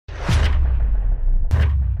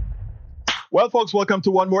Well, folks, welcome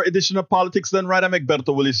to one more edition of Politics Done Right. I'm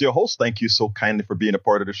Egberto Willis, your host. Thank you so kindly for being a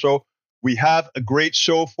part of the show. We have a great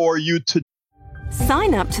show for you today.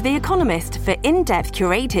 Sign up to The Economist for in-depth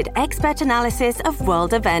curated expert analysis of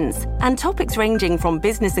world events and topics ranging from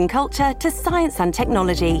business and culture to science and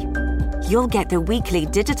technology. You'll get the weekly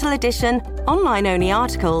digital edition, online-only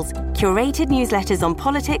articles, curated newsletters on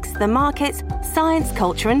politics, the markets, science,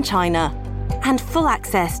 culture and China, and full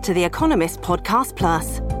access to The Economist Podcast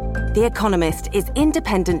Plus. The Economist is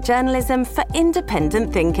independent journalism for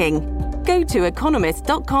independent thinking. Go to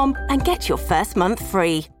economist.com and get your first month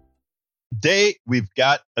free. Today, we've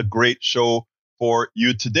got a great show for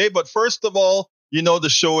you today. But first of all, you know, the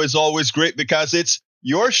show is always great because it's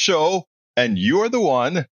your show and you're the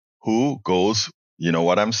one who goes, you know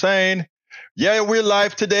what I'm saying? Yeah, we're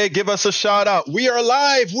live today. Give us a shout out. We are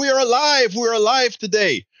live. We are live. We are live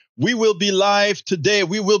today. We will be live today.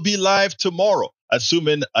 We will be live tomorrow.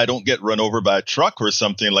 Assuming I don't get run over by a truck or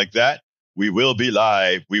something like that, we will be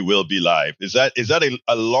live. We will be live. Is that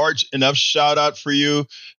a large enough shout out for you,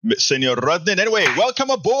 Senor Rudnin? Anyway, welcome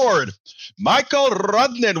aboard. Michael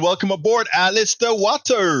Rudnin, welcome aboard. Alistair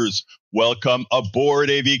Waters, welcome aboard.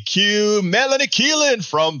 AVQ. Melanie Keelan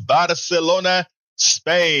from Barcelona,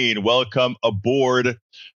 Spain, welcome aboard.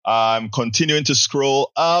 I'm continuing to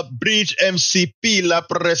scroll up. Bridge MCP, La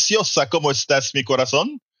Preciosa, ¿cómo estás, mi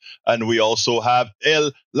corazón? And we also have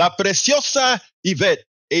La Preciosa Yvette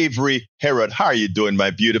Avery Herod. How are you doing,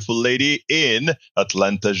 my beautiful lady in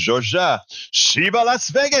Atlanta, Georgia? Sheba Las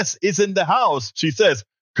Vegas is in the house. She says,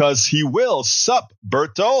 cause he will. Sup,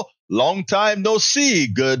 Berto? Long time no see,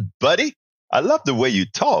 good buddy. I love the way you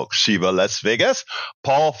talk, Sheba Las Vegas.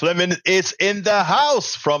 Paul Fleming is in the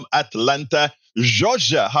house from Atlanta,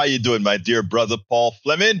 Georgia. How you doing, my dear brother, Paul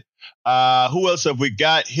Fleming? Who else have we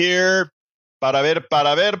got here? Para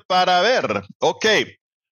ver. Okay.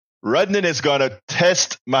 Rudnin is going to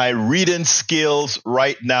test my reading skills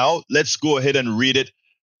right now. Let's go ahead and read it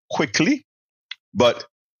quickly, but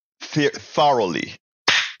thoroughly.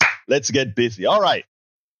 Let's get busy. All right.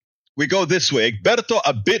 We go this way. Egberto,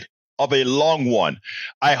 a bit of a long one.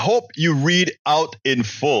 I hope you read out in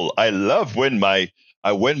full. I love when my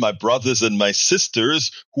brothers and my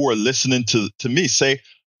sisters who are listening to me say,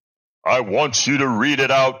 I want you to read it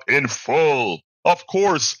out in full. Of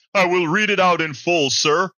course, I will read it out in full,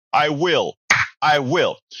 sir. I will. I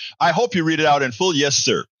hope you read it out in full. Yes,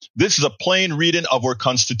 sir. This is a plain reading of our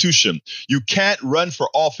Constitution. You can't run for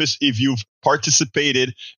office if you've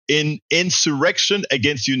participated in insurrection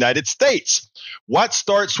against the United States. What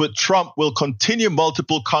starts with Trump will continue to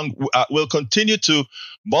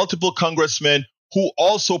multiple congressmen who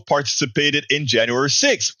also participated in January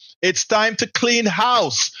 6th. It's time to clean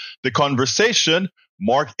house. The conversation,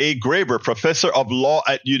 Mark A. Graber, professor of law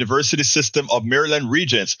at University System of Maryland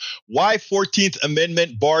Regents. Why 14th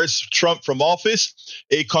Amendment bars Trump from office?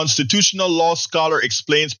 A constitutional law scholar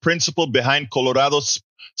explains principle behind Colorado's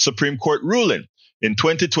Supreme Court ruling. In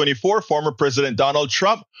 2024, former President Donald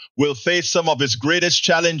Trump will face some of his greatest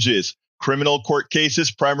challenges: criminal court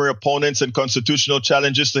cases, primary opponents, and constitutional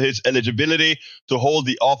challenges to his eligibility to hold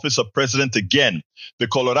the office of president again. The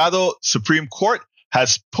Colorado Supreme Court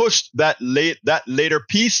has pushed that later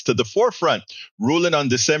piece to the forefront, ruling on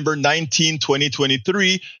December 19,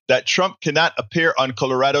 2023, that Trump cannot appear on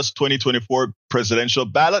Colorado's 2024 presidential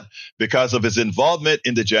ballot because of his involvement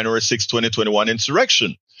in the January 6, 2021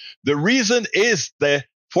 insurrection. The reason is the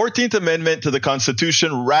 14th Amendment to the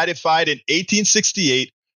Constitution, ratified in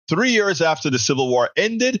 1868, 3 years after the Civil War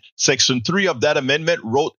ended. Section 3 of that amendment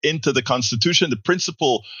wrote into the Constitution the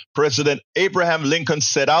principle President Abraham Lincoln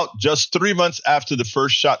set out just 3 months after the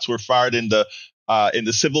first shots were fired in the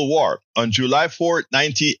Civil War. On July 4,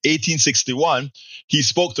 1861, he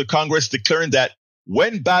spoke to Congress declaring that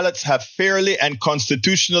when ballots have fairly and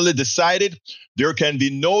constitutionally decided, there can be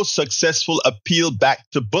no successful appeal back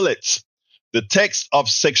to bullets. The text of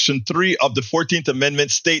Section 3 of the 14th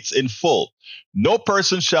Amendment states in full, no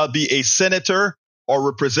person shall be a senator or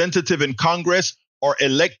representative in Congress or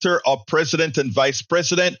elector of president and vice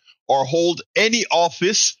president or hold any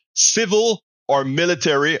office, civil or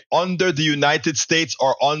military, under the United States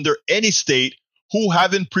or under any state, who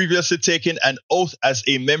having previously taken an oath as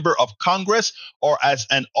a member of Congress or as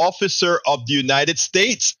an officer of the United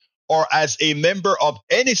States or as a member of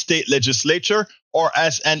any state legislature or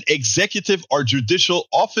as an executive or judicial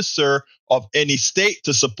officer of any state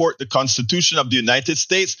to support the Constitution of the United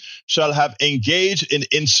States shall have engaged in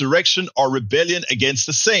insurrection or rebellion against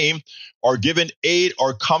the same, or given aid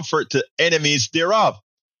or comfort to enemies thereof.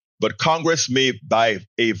 But Congress may, by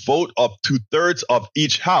a vote of 2/3 of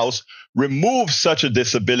each house, remove such a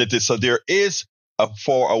disability. So there is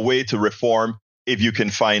for a way to reform if you can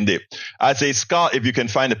find it. As a scholar, if you can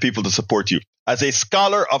find the people to support you. As a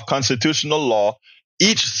scholar of constitutional law,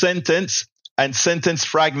 each sentence and sentence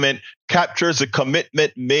fragment captures a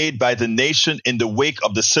commitment made by the nation in the wake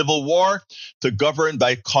of the Civil War to govern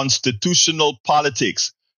by constitutional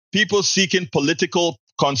politics. People seeking political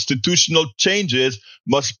constitutional changes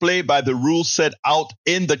must play by the rules set out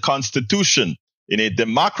in the Constitution. In a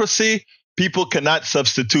democracy, people cannot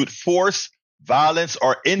substitute force, violence,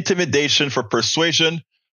 or intimidation for persuasion,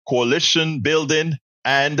 coalition building,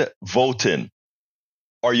 and voting.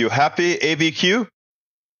 Are you happy, AVQ?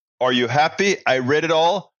 Are you happy? I read it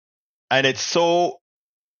all, and it's so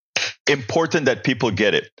important that people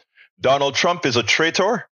get it. Donald Trump is a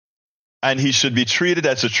traitor, and he should be treated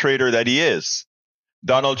as a traitor that he is.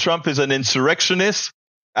 Donald Trump is an insurrectionist,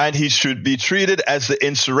 and he should be treated as the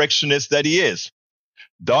insurrectionist that he is.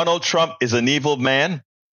 Donald Trump is an evil man.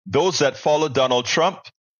 Those that follow Donald Trump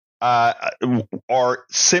are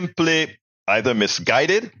simply either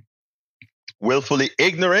misguided, willfully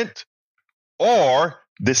ignorant, or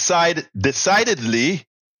decidedly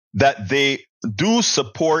that they do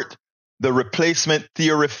support the replacement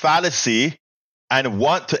theory fallacy and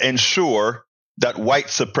want to ensure that white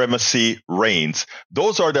supremacy reigns.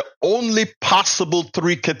 Those are the only possible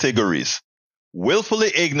three categories.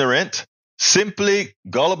 Willfully ignorant, simply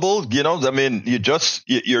gullible,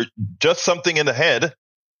 you're just something in the head,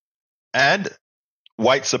 and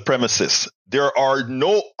white supremacists. There are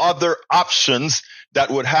no other options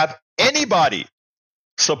that would have anybody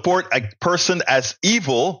support a person as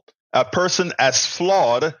evil, a person as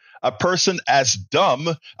flawed, a person as dumb,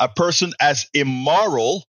 a person as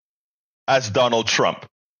immoral as Donald Trump.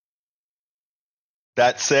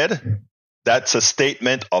 That said, that's a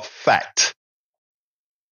statement of fact.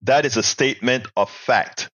 That is a statement of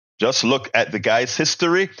fact. Just look at the guy's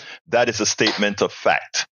history. That is a statement of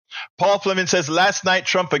fact. Paul Fleming says, last night,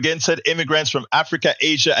 Trump again said immigrants from Africa,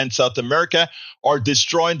 Asia, and South America are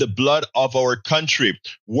destroying the blood of our country.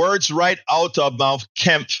 Words right out of mouth,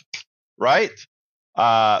 Kemp, right?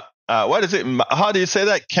 What is it? How do you say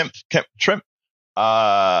that? Kemp, Trump?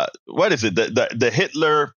 What is it? The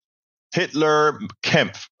Hitler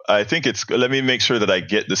Kemp. I think it's, let me make sure that I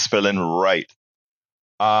get the spelling right.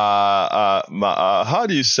 How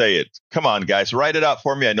do you say it? Come on, guys, write it out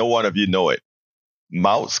for me. I know one of you know it.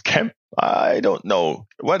 Mouse Kemp? I don't know.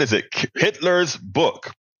 What is it? Hitler's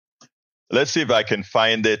book. Let's see if I can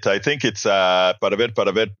find it. I think it's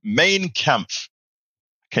Mein Kampf.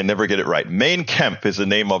 Can never get it right. Mein Kampf is the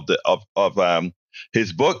name of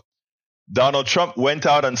his book. Donald Trump went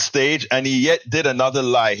out on stage and he yet did another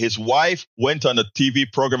lie. His wife went on a TV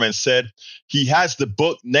program and said he has the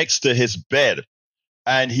book next to his bed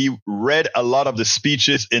and he read a lot of the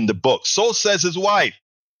speeches in the book. So says his wife.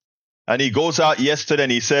 And he goes out yesterday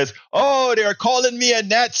and he says, oh, they're calling me a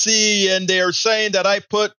Nazi and they're saying that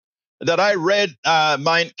I read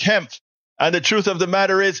Mein Kampf. And the truth of the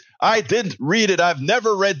matter is I didn't read it. I've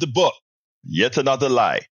never read the book. Yet another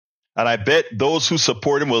lie. And I bet those who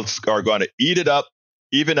support him are going to eat it up,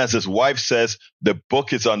 even as his wife says the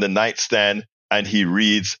book is on the nightstand and he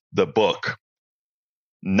reads the book.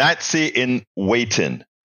 Nazi in waiting.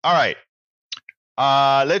 All right.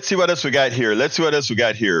 Let's see what else we got here.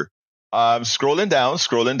 Scrolling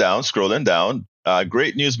down.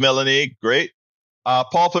 Great news, Melanie. Great.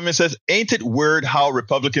 Paul Fleming says, ain't it weird how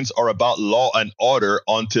Republicans are about law and order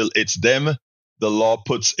until it's them the law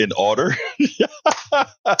puts in order?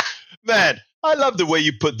 Man, I love the way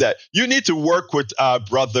you put that. You need to work with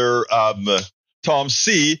brother Tom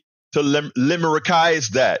C. to limerickize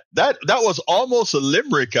that. That was almost a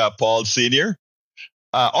limerick, Paul Sr.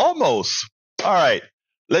 Almost. All right.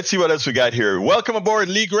 Let's see what else we got here. Welcome aboard,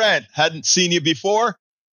 Lee Grant. Hadn't seen you before.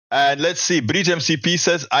 And let's see. Bridge MCP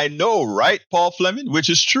says, I know, right, Paul Fleming? Which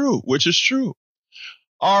is true.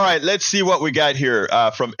 All right, let's see what we got here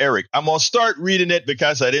from Eric. I'm going to start reading it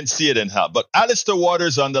because I didn't see it in help. But Alistair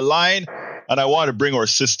Waters on the line, and I want to bring our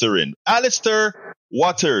sister in. Alistair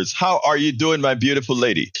Waters, how are you doing, my beautiful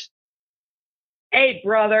lady? Hey,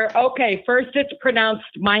 brother. Okay, first it's pronounced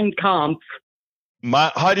Mein Kampf.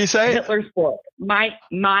 How do you say it? Hitler's book.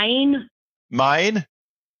 Mine?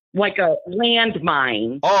 Like a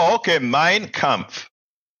landmine. Oh, okay. Mein Kampf.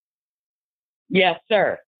 Yes,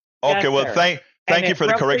 sir. Okay, yes, well, sir. Thank you for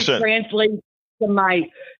the correction.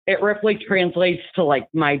 It roughly translates to like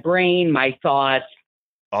my brain, my thoughts.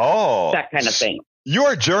 Oh. That kind of thing.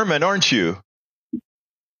 You're German, aren't you?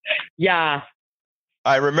 Yeah.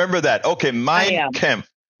 I remember that. Okay, Mein Kampf.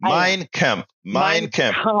 Mein Kampf. No,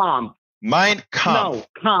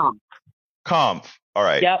 Kampf. Kampf. All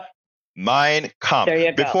right. Yep. Mein Kampf. There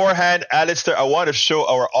you go. Beforehand, Alistair, I want to show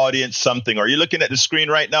our audience something. Are you looking at the screen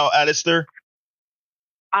right now, Alistair?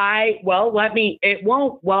 I'm watching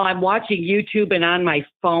YouTube and on my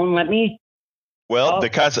phone.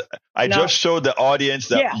 Because I just showed the audience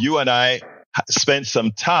that you and I spent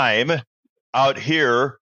some time out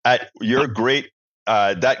here at your great,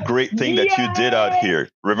 that great thing that you did out here.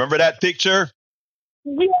 Remember that picture?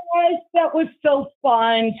 Yes, that was so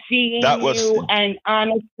fun seeing you. And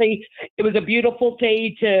honestly, it was a beautiful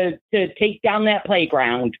day to take down that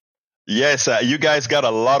playground. Yes, you guys got a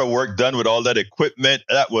lot of work done with all that equipment.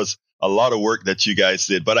 That was a lot of work that you guys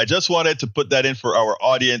did. But I just wanted to put that in for our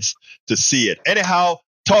audience to see it. Anyhow,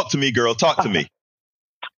 talk to me, girl. Talk to me.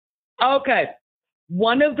 Okay.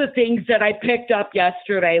 One of the things that I picked up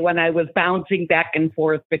yesterday when I was bouncing back and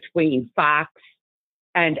forth between Fox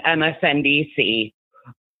and MSNBC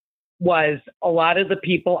was a lot of the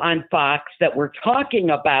people on Fox that were talking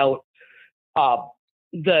about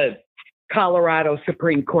the Colorado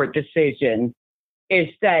Supreme Court decision is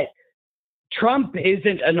that Trump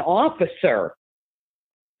isn't an officer.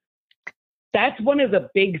 That's one of the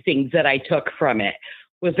big things that I took from it,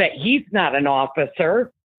 was that he's not an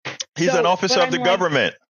officer. He's an officer of the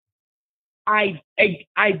government. I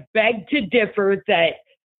beg to differ that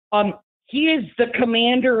he is the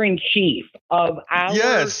commander-in-chief of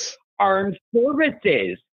our armed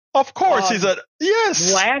services. Of course, he's Last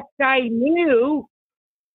I knew,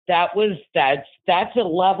 that's a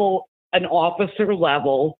level, an officer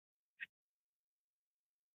level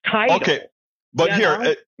title. Okay, but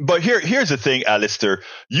here's the thing, Alistair.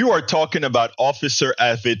 You are talking about officer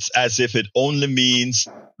as if it only means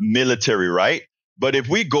military, right? But if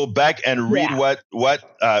we go back and read what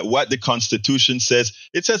the Constitution says,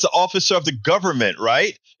 it says officer of the government,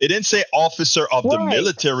 right? It didn't say officer of the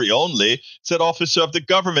military only. It said officer of the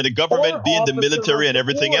government Or being the military and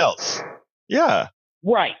everything else. Yeah.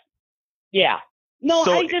 Right. Yeah. No,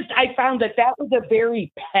 So- I found that was a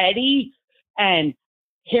very petty and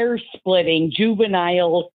hair-splitting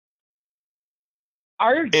juvenile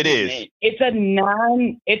argument. It is. It's a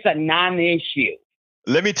non-issue.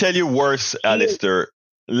 Let me tell you worse, Alistair.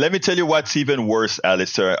 Let me tell you what's even worse,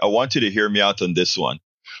 Alistair. I want you to hear me out on this one.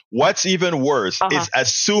 What's even worse is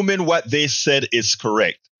assuming what they said is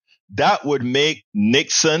correct. That would make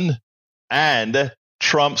Nixon and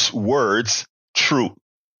Trump's words true.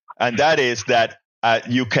 And that is that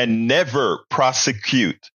you can never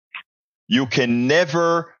prosecute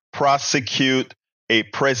a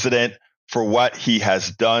president for what he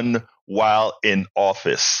has done while in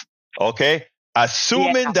office. Okay?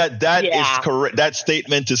 Assuming that is correct, that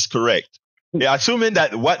statement is correct. Yeah, assuming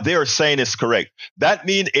that what they are saying is correct, that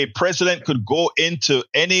means a president could go into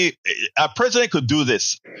a president could do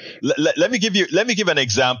this. Let me give an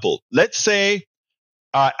example. Let's say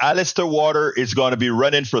Alistair Water is going to be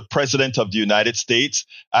running for president of the United States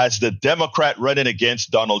as the Democrat running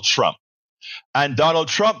against Donald Trump. And Donald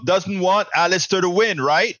Trump doesn't want Alistair to win,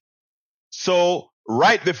 right? So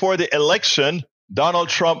right before the election, Donald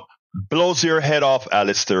Trump blows your head off,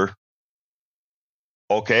 Alistair.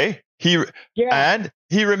 Okay? And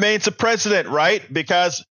he remains a president, right?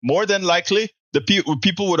 Because more than likely, the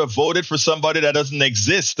people would have voted for somebody that doesn't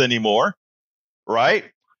exist anymore, right?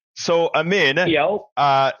 So, I mean,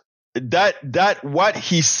 that what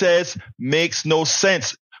he says makes no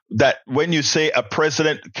sense. That when you say a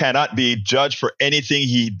president cannot be judged for anything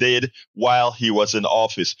he did while he was in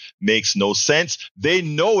office makes no sense. They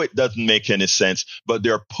know it doesn't make any sense, but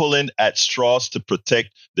they're pulling at straws to protect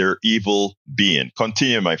their evil being.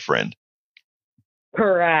 Continue, my friend.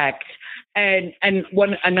 Correct. And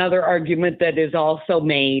another argument that is also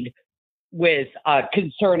made with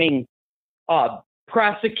concerning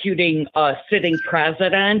prosecuting a sitting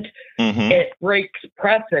president, it breaks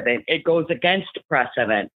precedent. It goes against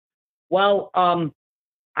precedent. Well,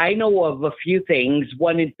 I know of a few things,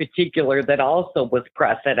 one in particular that also was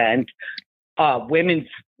precedent, women's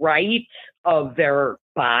rights of their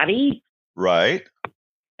body. Right.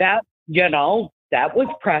 That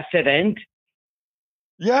was precedent.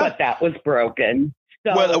 Yeah. But that was broken.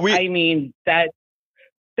 So, I mean, that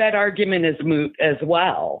argument is moot as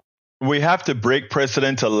well. We have to break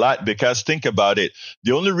precedent a lot because think about it.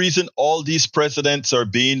 The only reason all these precedents are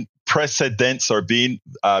being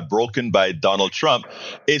broken by Donald Trump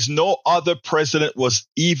is no other president was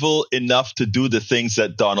evil enough to do the things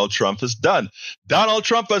that Donald Trump has done. Donald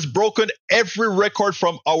Trump has broken every record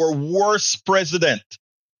from our worst president.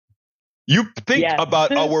 You think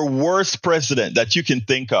about our worst president that you can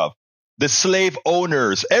think of, the slave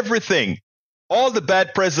owners, everything, all the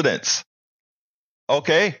bad presidents.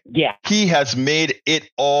 Okay. Yeah. He has made it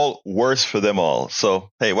all worse for them all. So,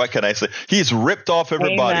 hey, what can I say? He's ripped off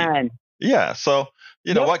everybody. Amen. Yeah. So,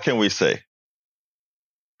 Yep. what can we say?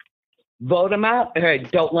 Vote him out. Or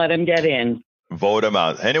don't let him get in. Vote him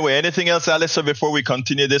out. Anyway, anything else, Alyssa, before we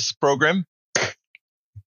continue this program?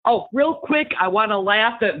 Oh, real quick, I want to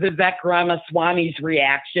laugh at Vivek Ramaswamy's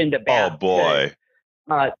reaction to Baptist. Oh, boy.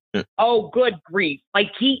 Oh, good grief.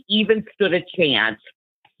 Like, he even stood a chance.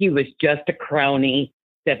 He was just a crony.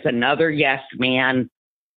 That's another yes man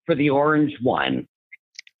for the orange one.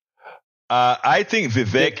 I think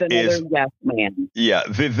Vivek is yes man. Yeah,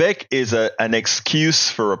 Vivek is an excuse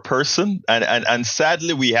for a person, and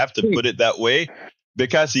sadly we have to put it that way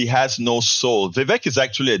because he has no soul. Vivek is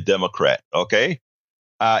actually a Democrat. Okay,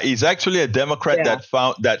 he's actually a Democrat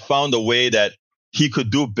that found a way that he could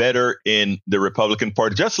do better in the Republican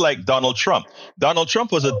Party, just like Donald Trump. Donald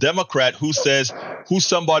Trump was a Democrat who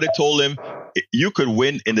somebody told him you could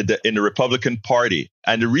win in the Republican Party,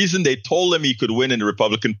 and the reason they told him he could win in the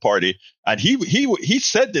Republican Party, and he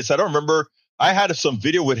said this. I don't remember. I had some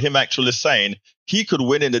video with him actually saying he could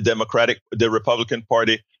win in the Republican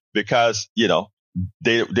Party because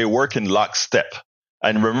they work in lockstep.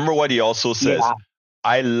 And remember what he also says: Yeah.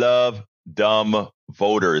 I love dumb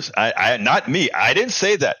voters. I not me. I didn't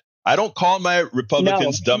say that. I don't call my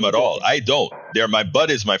Republicans dumb at all. I don't. They're my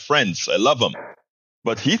buddies, my friends. I love them.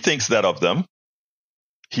 But he thinks that of them.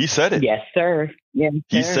 He said it. Yes, sir. Yes, sir.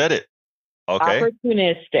 He said it. Okay.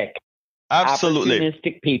 Opportunistic. Absolutely.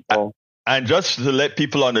 Opportunistic people. And just to let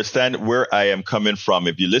people understand where I am coming from,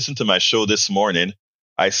 if you listen to my show this morning,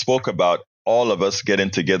 I spoke about all of us getting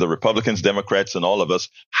together, Republicans, Democrats, and all of us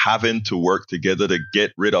having to work together to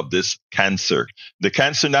get rid of this cancer. The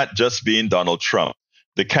cancer not just being Donald Trump.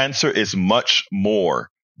 The cancer is much more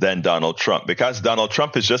than Donald Trump because Donald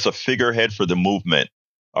Trump is just a figurehead for the movement.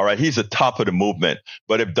 All right. He's the top of the movement.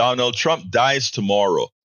 But if Donald Trump dies tomorrow,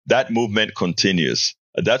 that movement continues.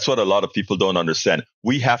 That's what a lot of people don't understand.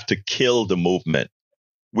 We have to kill the movement.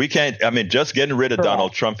 We can't. Just getting rid of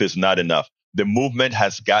Donald Trump is not enough. The movement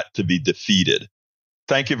has got to be defeated.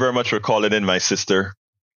 Thank you very much for calling in, my sister.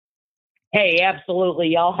 Hey, absolutely.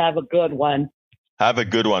 Y'all have a good one. Have a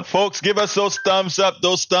good one. Folks, give us those thumbs up,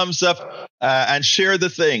 and share the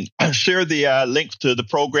thing. Share the link to the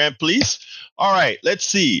program, please. All right, let's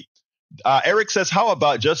see. Eric says, how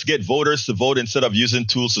about just get voters to vote instead of using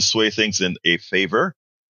tools to sway things in a favor?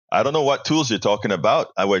 I don't know what tools you're talking about.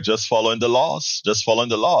 We're just following the laws.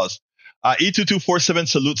 E2247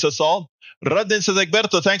 salutes us all. Radin says,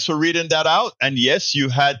 Egberto, thanks for reading that out. And yes, you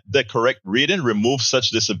had the correct reading. Remove such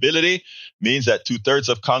disability means that 2/3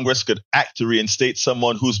 of Congress could act to reinstate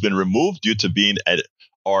someone who's been removed due to being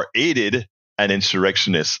or aided an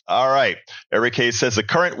insurrectionist. All right. Eric Hayes says, the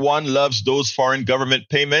current one loves those foreign government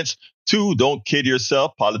payments. 2, don't kid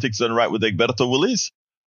yourself. Politics done right with Egberto Willis.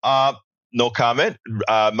 No comment.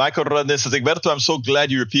 Michael Radin says, Egberto, I'm so glad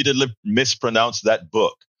you repeatedly mispronounced that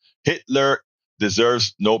book. Hitler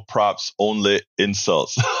deserves no props, only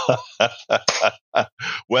insults.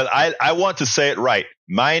 Well, I want to say it right.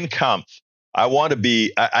 Mein Kampf. I want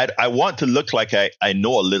to look like I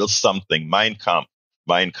know a little something. Mein Kampf.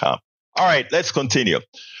 All right, let's continue.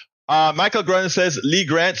 Michael Grant says, Lee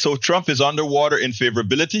Grant, so Trump is underwater in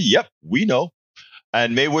favorability. Yep, we know.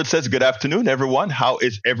 And Maywood says, good afternoon, everyone. How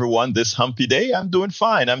is everyone this humpy day? I'm doing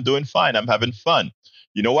fine. I'm having fun.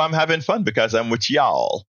 You know why I'm having fun? Because I'm with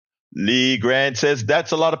y'all. Lee Grant says,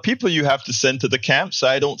 that's a lot of people you have to send to the camps.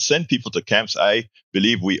 I don't send people to camps. I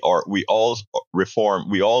believe we all reform.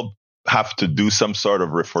 We all have to do some sort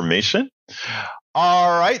of reformation.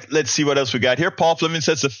 All right, let's see what else we got here. Paul Fleming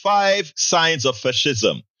says the 5 signs of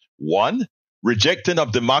fascism. 1, rejecting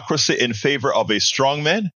of democracy in favor of a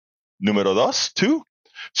strongman. Número 2,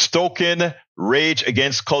 stoking rage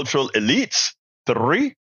against cultural elites.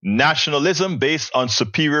 3, nationalism based on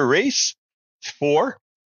superior race. 4,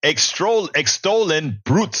 extolling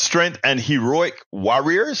brute strength and heroic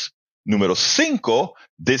warriors. Número 5,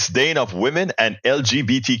 disdain of women and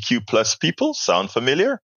LGBTQ plus people. Sound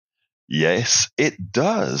familiar? Yes, it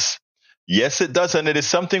does. And it is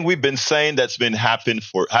something we've been saying that's been happening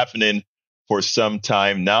for some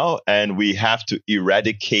time now, and we have to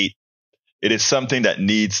eradicate. It is something that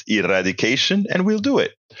needs eradication, and we'll do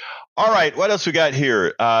it. All right, what else we got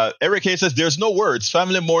here? Eric Hayes says, there's no words.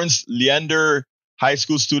 Family mourns Leander high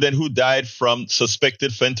school student who died from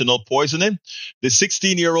suspected fentanyl poisoning. The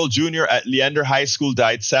 16-year-old junior at Leander High School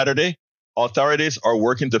died Saturday. Authorities are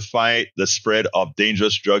working to fight the spread of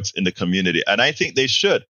dangerous drugs in the community, and I think they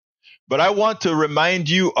should. But I want to remind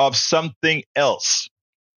you of something else.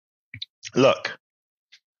 Look,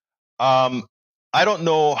 I don't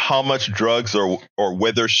know how much drugs or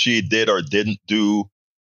whether she did or didn't do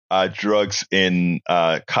drugs in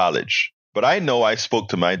college. But I know I spoke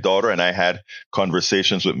to my daughter and I had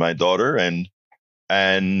conversations with my daughter, and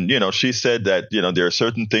she said that there are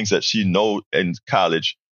certain things that she know in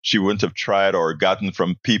college she wouldn't have tried or gotten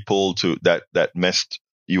from people to that messed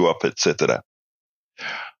you up, etc.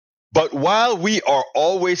 But while we are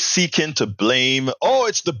always seeking to blame,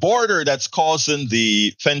 it's the border that's causing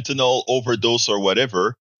the fentanyl overdose or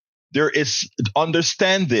whatever,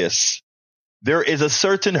 understand this. There is a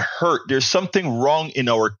certain hurt. There's something wrong in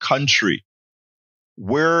our country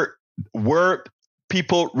where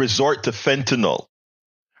people resort to fentanyl,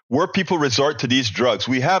 where people resort to these drugs.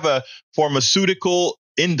 We have a pharmaceutical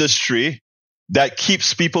industry that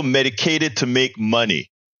keeps people medicated to make money.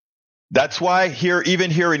 That's why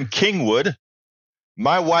even here in Kingwood,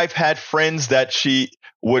 my wife had friends that she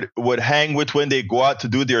would hang with when they go out to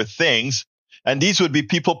do their things. And these would be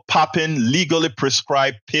people popping legally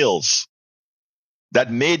prescribed pills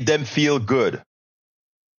that made them feel good.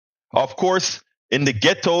 Of course, in the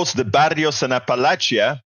ghettos, the barrios and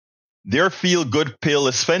Appalachia, their feel-good pill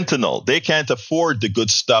is fentanyl. They can't afford the good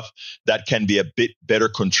stuff that can be a bit better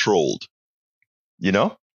controlled.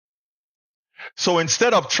 So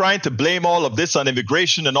instead of trying to blame all of this on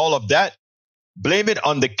immigration and all of that, blame it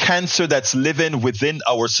on the cancer that's living within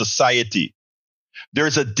our society.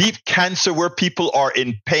 There's a deep cancer where people are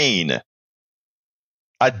in pain.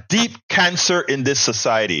 A deep cancer in this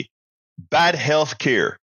society. Bad health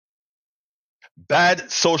care.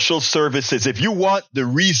 Bad social services. If you want the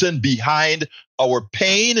reason behind our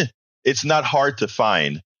pain, it's not hard to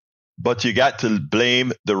find. But you got to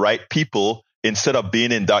blame the right people instead of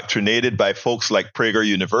being indoctrinated by folks like Prager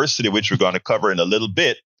University, which we're going to cover in a little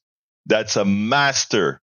bit. That's a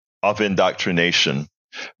master of indoctrination.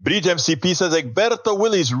 Bridge MCP says, Egberto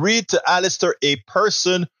Willis, read to Alistair, a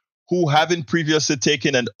person who having previously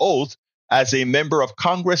taken an oath as a member of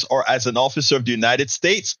Congress or as an officer of the United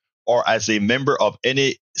States or as a member of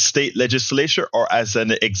any state legislature or as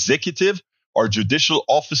an executive or judicial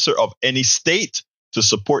officer of any state to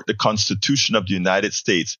support the Constitution of the United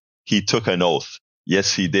States. He took an oath.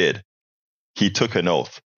 Yes, he did. He took an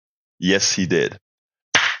oath. Yes, he did.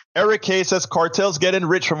 Eric Hayes says cartels getting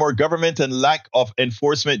rich from our government and lack of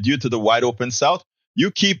enforcement due to the wide open South.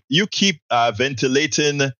 You keep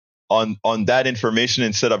ventilating on that information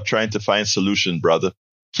instead of trying to find solution, brother.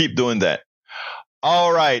 Keep doing that.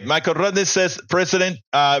 All right. Michael Rudness says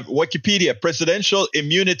Wikipedia, presidential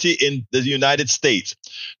immunity in the United States.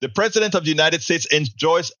 The president of the United States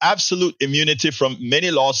enjoys absolute immunity from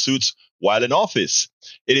many lawsuits while in office.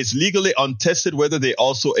 It is legally untested whether they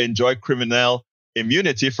also enjoy criminal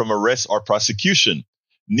immunity from arrest or prosecution.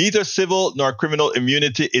 Neither civil nor criminal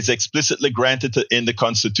immunity is explicitly granted in the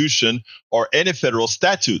Constitution or any federal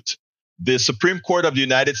statute. The Supreme Court of the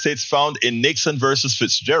United States found in Nixon versus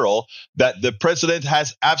Fitzgerald that the president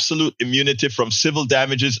has absolute immunity from civil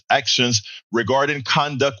damages actions regarding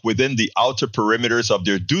conduct within the outer perimeters of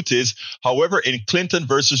their duties. However, in Clinton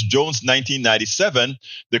versus Jones 1997,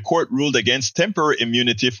 the court ruled against temporary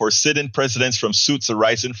immunity for sitting presidents from suits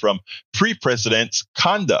arising from pre-president's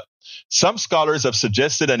conduct. Some scholars have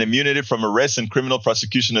suggested an immunity from arrest and criminal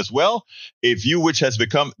prosecution as well, a view which has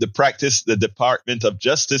become the practice the Department of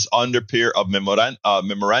Justice under pair of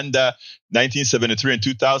Memoranda 1973 and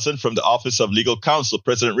 2000 from the Office of Legal Counsel.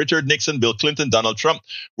 President Richard Nixon, Bill Clinton, Donald Trump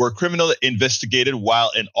were criminally investigated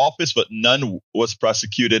while in office, but none was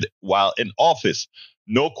prosecuted while in office.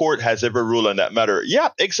 No court has ever ruled on that matter. Yeah,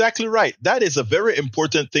 exactly right. That is a very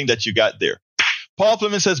important thing that you got there. Paul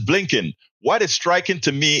Fleming says, Blinken, what is striking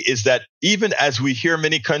to me is that even as we hear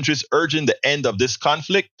many countries urging the end of this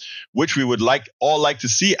conflict, which we would all like to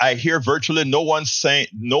see, I hear virtually no one saying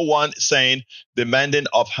demanding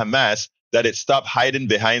of Hamas that it stop hiding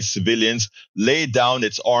behind civilians, lay down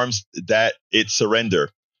its arms, that it surrender.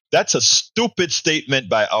 That's a stupid statement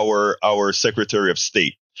by our Secretary of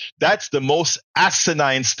State. That's the most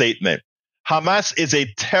asinine statement. Hamas is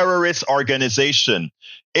a terrorist organization.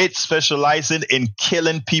 It's specializing in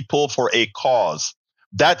killing people for a cause.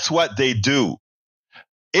 That's what they do.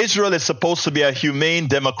 Israel is supposed to be a humane,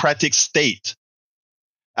 democratic state.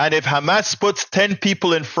 And if Hamas puts 10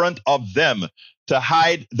 people in front of them to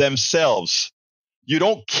hide themselves, you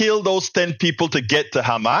don't kill those 10 people to get to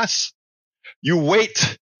Hamas. You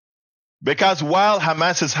wait. Because while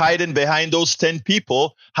Hamas is hiding behind those 10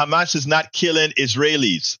 people, Hamas is not killing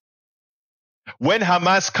Israelis. When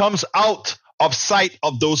Hamas comes out of sight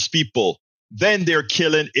of those people, then they're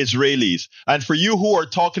killing Israelis. And for you who are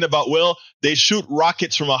talking about, well, they shoot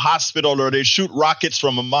rockets from a hospital or they shoot rockets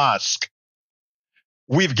from a mosque.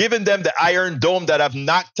 We've given them the Iron Dome that have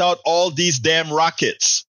knocked out all these damn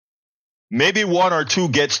rockets. Maybe one or two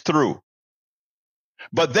gets through.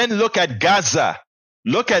 But then look at Gaza.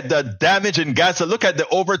 Look at the damage in Gaza. Look at the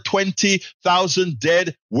over 20,000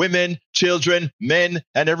 dead women, children, men,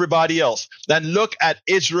 and everybody else. Then look at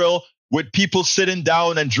Israel with people sitting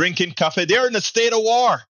down and drinking coffee. They're in a state of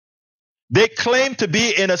war. They claim to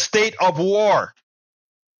be in a state of war.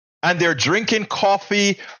 And they're drinking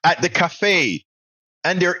coffee at the cafe.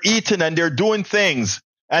 And they're eating and they're doing things.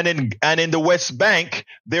 And in the West Bank,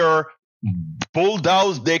 they're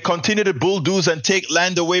bulldoze. They continue to bulldoze and take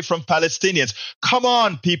land away from Palestinians. Come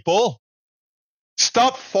on, people.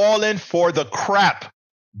 Stop falling for the crap,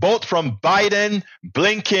 both from Biden,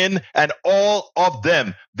 Blinken, and all of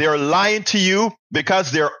them. They're lying to you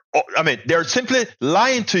because they're simply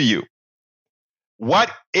lying to you.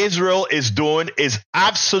 What Israel is doing is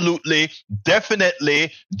absolutely,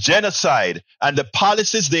 definitely genocide. And the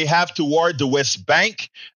policies they have toward the West Bank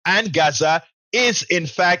and Gaza is, in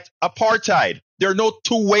fact, apartheid. There are no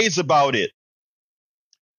two ways about it.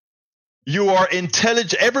 You are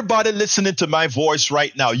intelligent. Everybody listening to my voice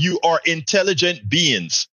right now, you are intelligent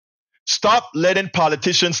beings. Stop letting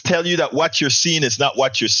politicians tell you that what you're seeing is not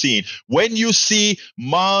what you're seeing. When you see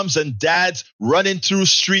moms and dads running through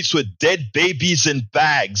streets with dead babies in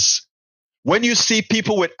bags, when you see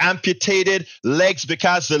people with amputated legs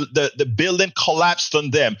because the building collapsed on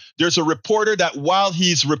them, there's a reporter that while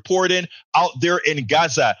he's reporting out there in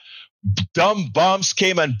Gaza, dumb bombs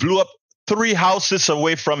came and blew up 3 houses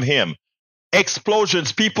away from him.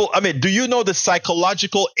 Explosions, people. Do you know the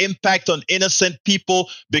psychological impact on innocent people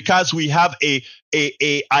because we have a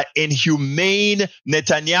inhumane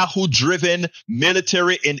Netanyahu-driven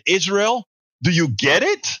military in Israel? Do you get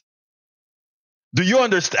it? Do you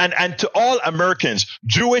understand? And to all Americans,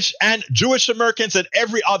 Jewish Americans and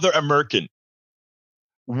every other American,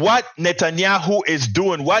 what Netanyahu is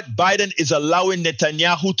doing, what Biden is allowing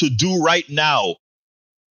Netanyahu to do right now,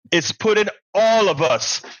 is putting all of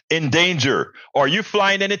us in danger. Are you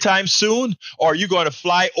flying anytime soon? Are you going to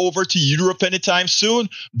fly over to Europe anytime soon?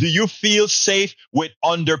 Do you feel safe with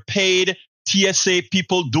underpaid TSA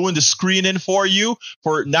people doing the screening for you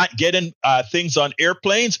for not getting things on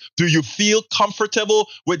airplanes? Do you feel comfortable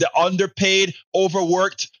with the underpaid,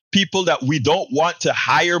 overworked people that we don't want to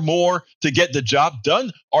hire more to get the job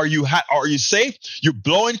done? Are you safe? You're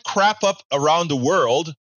blowing crap up around the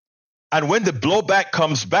world. And when the blowback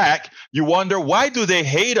comes back, you wonder, why do they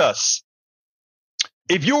hate us?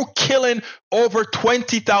 If you're killing over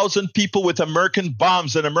 20,000 people with American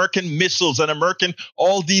bombs and American missiles and American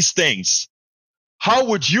all these things, how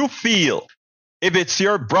would you feel if it's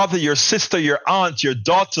your brother, your sister, your aunt, your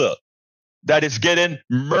daughter that is getting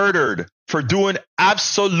murdered for doing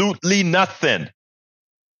absolutely nothing?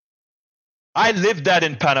 I lived that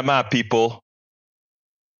in Panama, people.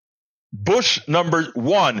 Bush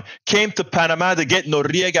 #1 came to Panama to get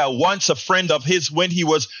Noriega, once a friend of his when he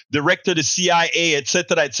was director of the CIA,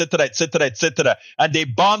 etc., etc., etc., etc. And they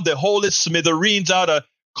bombed the whole smithereens out of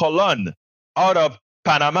Colón, out of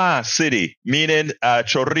Panama City, meaning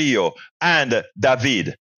Chorrillo and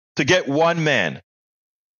David, to get one man.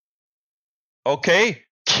 Okay?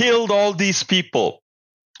 Killed all these people.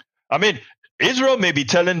 Israel may be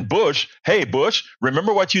telling Bush, hey, Bush,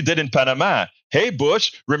 remember what you did in Panama. Hey,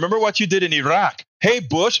 Bush, remember what you did in Iraq. Hey,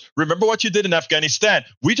 Bush, remember what you did in Afghanistan.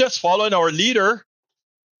 We just following our leader.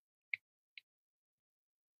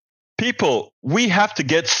 People, we have to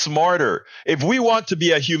get smarter. If we want to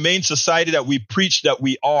be a humane society that we preach that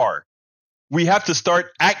we are, we have to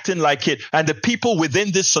start acting like it. And the people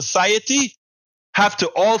within this society have to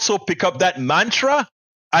also pick up that mantra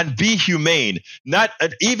and be humane.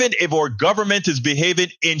 Even if our government is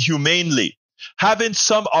behaving inhumanely, having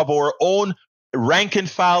some of our own rank and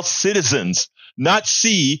file citizens not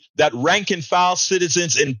see that rank and file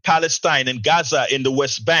citizens in Palestine and Gaza in the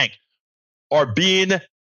West Bank are being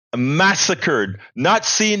massacred, not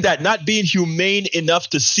seeing that, not being humane enough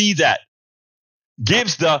to see that,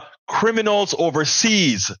 gives the criminals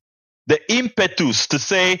overseas the impetus to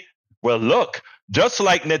say, well, look, just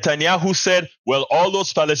like Netanyahu said, well, all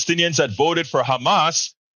those Palestinians that voted for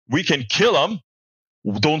Hamas, we can kill them.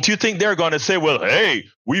 Don't you think they're going to say, well, hey,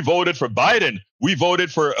 we voted for Biden. We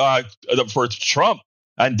voted for Trump.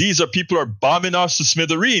 And these are people who are bombing us to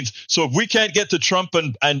smithereens. So if we can't get to Trump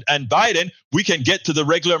and Biden, we can get to the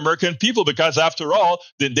regular American people because after all,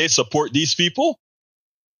 then they support these people.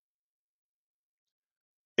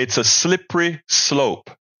 It's a slippery slope.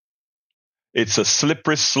 It's a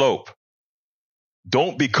slippery slope.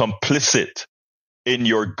 Don't be complicit in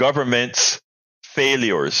your government's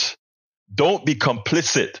failures. Don't be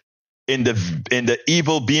complicit in the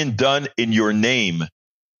evil being done in your name.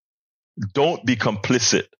 Don't be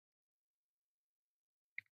complicit.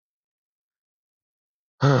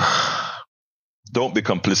 Don't be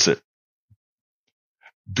complicit.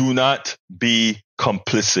 Do not be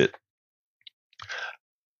complicit.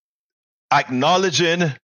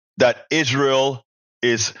 Acknowledging that Israel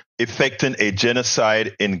is effecting a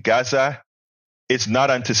genocide in Gaza is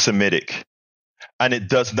not anti-Semitic, and it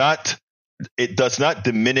does not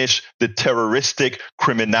diminish the terroristic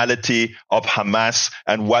criminality of Hamas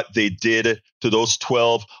and what they did to those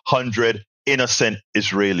 1,200 innocent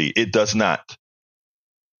Israelis. It does not.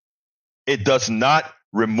 It does not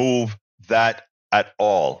remove that at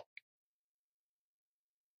all.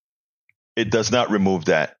 It does not remove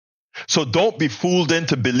that. So don't be fooled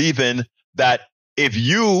into believing that if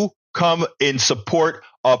you come in support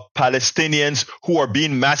of Palestinians who are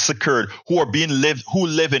being massacred, who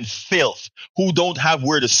live in filth, who don't have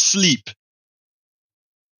where to sleep,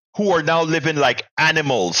 who are now living like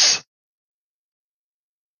animals,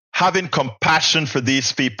 having compassion for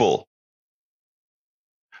these people.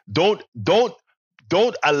 Don't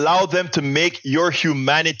allow them to make your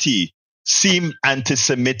humanity seem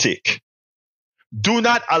anti-Semitic. Do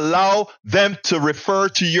not allow them to refer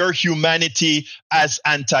to your humanity as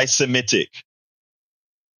anti-Semitic,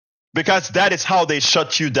 because that is how they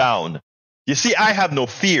shut you down. You see, I have no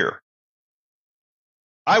fear.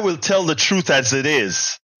 I will tell the truth as it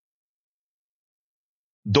is.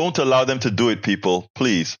 Don't allow them to do it, people,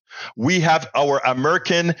 please. We have our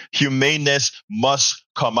American humaneness must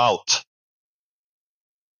come out.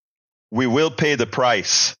 We will pay the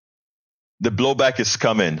price. The blowback is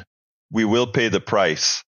coming. We will pay the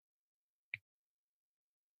price.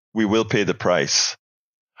 We will pay the price.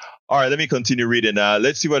 All right, let me continue reading.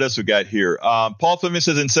 Let's see what else we got here. Paul Fleming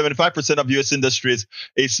says in 75% of U.S. industries,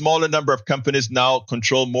 a smaller number of companies now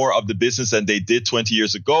control more of the business than they did 20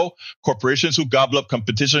 years ago. Corporations who gobble up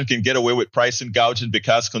competition can get away with price gouging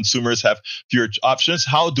because consumers have fewer options.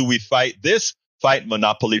 How do we fight this? Fight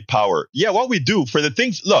monopoly power. Yeah, what we do for the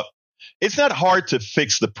things, look, it's not hard to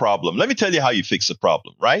fix the problem. Let me tell you how you fix the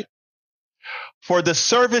problem, right? For the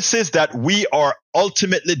services that we are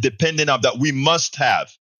ultimately dependent on, that we must have,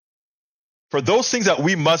 for those things that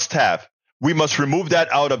we must have, we must remove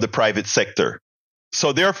that out of the private sector.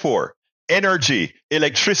 So therefore, energy,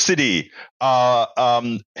 electricity,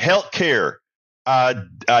 healthcare,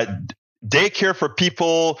 daycare for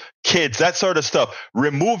people, kids, that sort of stuff.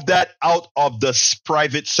 Remove that out of the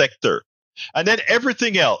private sector. And then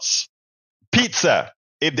everything else, pizza,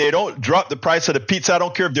 if they don't drop the price of the pizza, I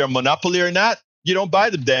don't care if they're a monopoly or not, you don't buy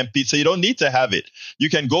the damn pizza. You don't need to have it. You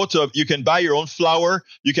can buy your own flour.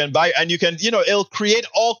 You can buy, and you can, it'll create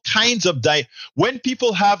all kinds of when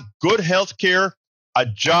people have good health care, a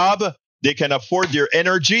job, they can afford their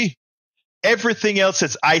energy. Everything else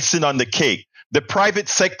is icing on the cake. The private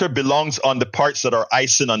sector belongs on the parts that are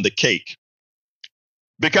icing on the cake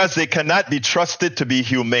because they cannot be trusted to be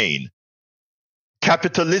humane.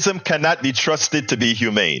 Capitalism cannot be trusted to be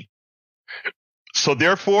humane. So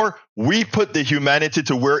therefore, we put the humanity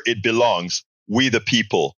to where it belongs. We the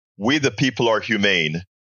people are humane.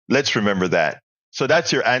 Let's remember that. So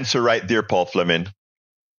that's your answer right there, Paul Fleming.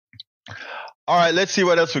 All right, let's see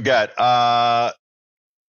what else we got.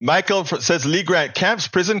 Michael says Lee Grant camps,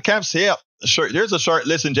 prison camps. Yeah, sure. There's a short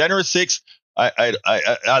list. In January 6th,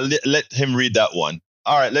 I'll let him read that one.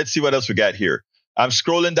 All right, let's see what else we got here. I'm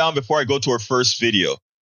scrolling down before I go to our first video.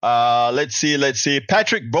 Let's see.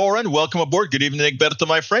 Patrick Boren, welcome aboard. Good evening, Egberto,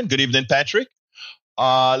 my friend. Good evening, Patrick.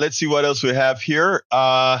 Let's see what else we have here.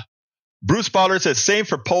 Bruce Pollard says, same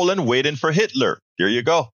for Poland, waiting for Hitler. Here you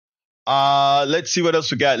go. Let's see what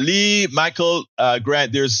else we got. Lee, Michael,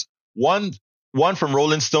 Grant, there's one from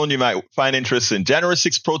Rolling Stone you might find interesting. January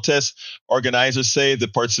 6th protests, organizers say the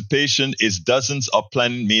participation is dozens of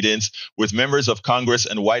planned meetings with members of Congress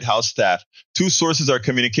and White House staff. Two sources are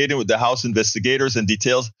communicating with the House investigators and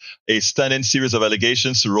details a stunning series of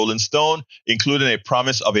allegations to Rolling Stone, including a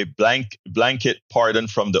promise of a blanket pardon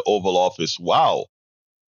from the Oval Office. Wow.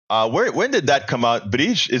 When did that come out,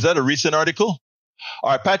 Brish? Is that a recent article?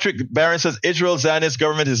 All right, Patrick Barron says Israel's Zionist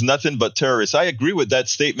government is nothing but terrorists. I agree with that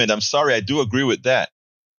statement. I'm sorry, I do agree with that.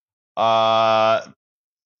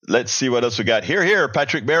 Let's see what else we got here.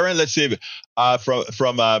 Patrick Barron. Let's see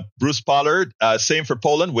from Bruce Pollard. Same for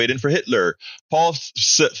Poland, waiting for Hitler. Paul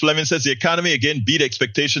Fleming says the economy again beat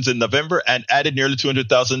expectations in November and added nearly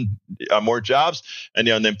 200,000 more jobs, and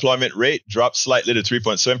the unemployment rate dropped slightly to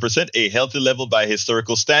 3.7%, a healthy level by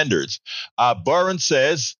historical standards. Barron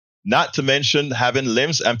says, not to mention having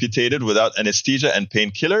limbs amputated without anesthesia and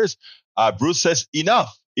painkillers. Bruce says,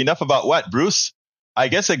 enough. Enough about what, Bruce? I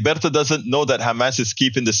guess Egberto doesn't know that Hamas is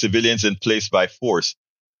keeping the civilians in place by force.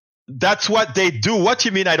 That's what they do. What do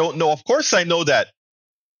you mean I don't know? Of course I know that.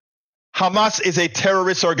 Hamas is a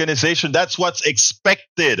terrorist organization. That's what's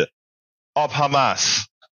expected of Hamas.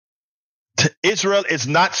 Israel is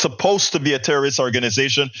not supposed to be a terrorist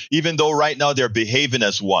organization, even though right now they're behaving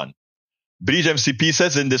as one. Bridge MCP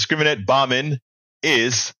says indiscriminate bombing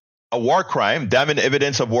is a war crime, damning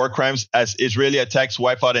evidence of war crimes as Israeli attacks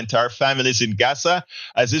wipe out entire families in Gaza.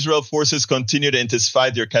 As Israel forces continue to intensify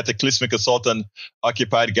their cataclysmic assault on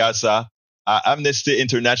occupied Gaza, Amnesty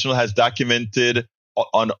International has documented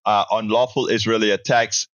on unlawful Israeli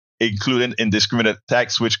attacks, including indiscriminate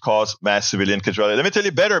attacks, which cause mass civilian casualty. Let me tell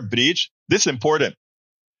you better, Bridge. This is important.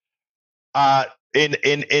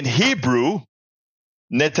 In Hebrew,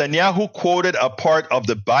 Netanyahu quoted a part of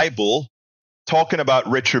the Bible talking about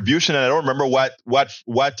retribution, and I don't remember what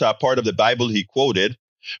part of the Bible he quoted,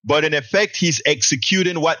 but in effect, he's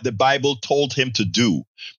executing what the Bible told him to do,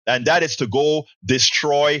 and that is to go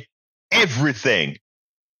destroy everything.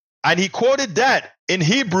 And he quoted that in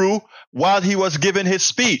Hebrew while he was giving his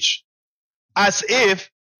speech, as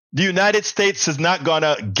if the United States is not going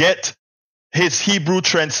to get his Hebrew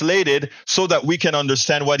translated so that we can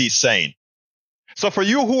understand what he's saying. So for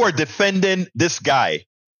you who are defending this guy,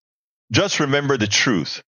 just remember the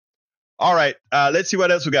truth. All right, let's see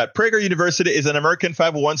what else we got. Prager University is an American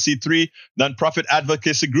 501c3 nonprofit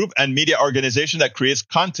advocacy group and media organization that creates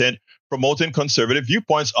content promoting conservative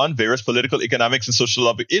viewpoints on various political, economics, and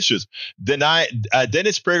social issues.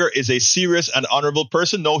 Dennis Prager is a serious and honorable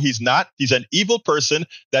person. No, he's not. He's an evil person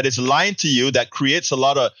that is lying to you, that creates a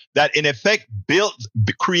lot of, that in effect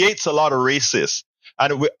creates a lot of racists.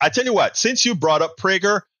 And I tell you what, since you brought up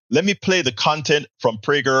Prager, let me play the content from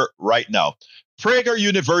Prager right now. Prager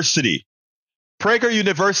University. Prager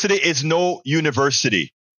University is no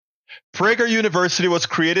university. Prager University was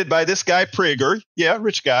created by this guy, Prager. Yeah,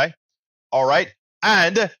 rich guy. All right.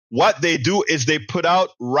 And what they do is they put out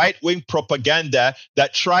right-wing propaganda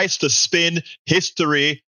that tries to spin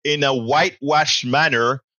history in a whitewash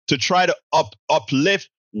manner to try to uplift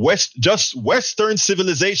Western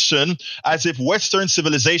civilization, as if Western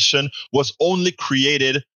civilization was only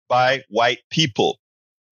created by white people.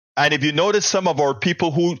 And if you notice some of our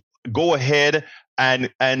people who go ahead and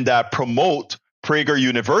promote Prager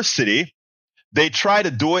University, they try to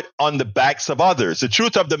do it on the backs of others. The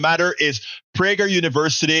truth of the matter is Prager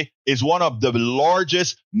University is one of the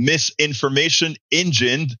largest misinformation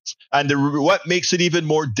engines. And what makes it even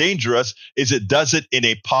more dangerous is it does it in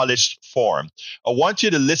a polished form. I want you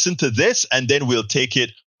to listen to this, and then we'll take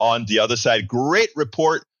it on the other side. Great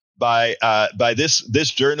report by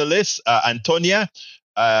this journalist, Antonia,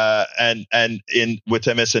 with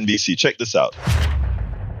MSNBC. Check this out.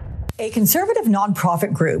 A conservative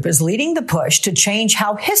nonprofit group is leading the push to change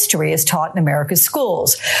how history is taught in America's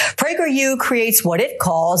schools. PragerU creates what it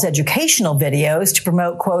calls educational videos to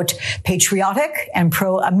promote, quote, patriotic and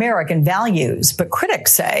pro-American values. But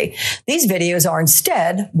critics say these videos are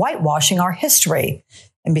instead whitewashing our history.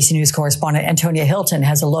 NBC News correspondent Antonia Hilton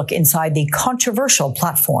has a look inside the controversial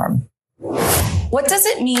platform. What does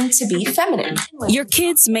it mean to be feminine? Your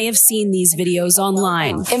kids may have seen these videos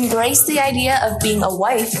online. Embrace the idea of being a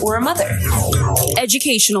wife or a mother.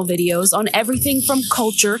 Educational videos on everything from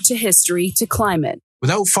culture to history to climate.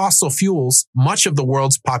 Without fossil fuels, much of the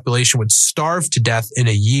world's population would starve to death in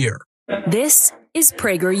a year. This is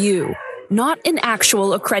PragerU, not an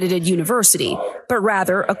actual accredited university, but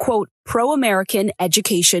rather a, quote, pro-American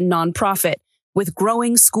education nonprofit with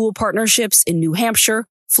growing school partnerships in New Hampshire,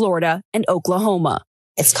 Florida, and Oklahoma.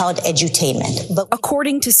 It's called edutainment. But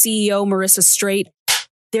according to CEO Marissa Straight,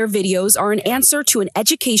 their videos are an answer to an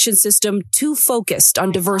education system too focused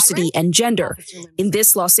on diversity and gender. In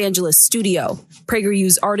this Los Angeles studio,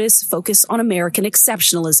 PragerU's artists focus on American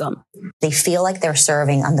exceptionalism. They feel like they're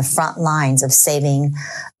serving on the front lines of saving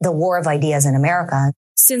the war of ideas in America.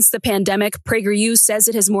 Since the pandemic, PragerU says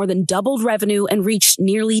it has more than doubled revenue and reached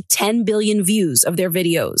nearly 10 billion views of their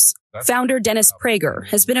videos. Founder Dennis Prager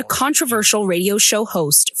has been a controversial radio show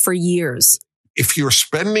host for years. If you're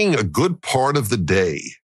spending a good part of the day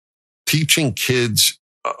teaching kids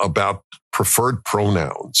about preferred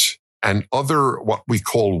pronouns and other what we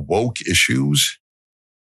call woke issues,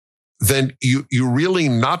 then you're really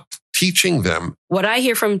not teaching them. What I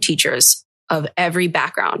hear from teachers of every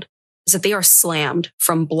background is that they are slammed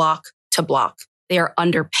from block to block. They are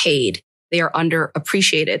underpaid. They are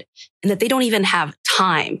underappreciated, and that they don't even have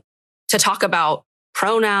time to talk about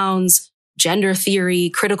pronouns, gender theory,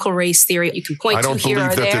 critical race theory. You can point to here or there. I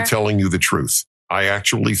don't believe that they're telling you the truth. I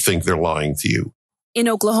actually think they're lying to you. In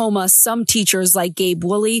Oklahoma, some teachers like Gabe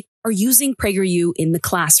Woolley are using PragerU in the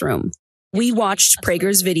classroom. We watched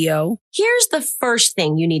Prager's video. Here's the first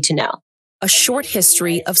thing you need to know. A short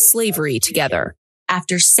history of slavery together.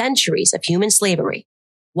 After centuries of human slavery,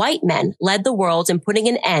 white men led the world in putting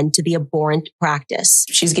an end to the abhorrent practice.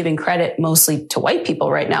 She's giving credit mostly to white people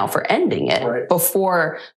right now for ending it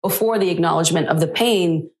before the acknowledgement of the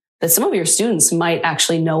pain that some of your students might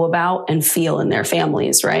actually know about and feel in their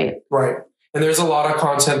families, right? Right. And there's a lot of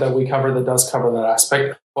content that we cover that does cover that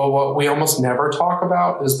aspect. But what we almost never talk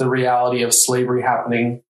about is the reality of slavery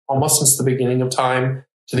happening almost since the beginning of time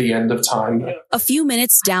to the end of time. A few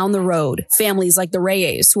minutes down the road, families like the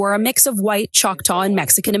Reyes, who are a mix of white, Choctaw, and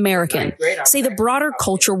Mexican American, say the broader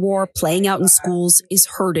culture war playing out in schools is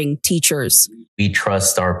hurting teachers. We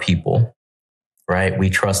trust our people, right? We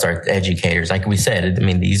trust our educators. Like we said, I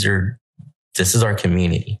mean, this is our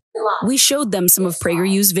community. We showed them some of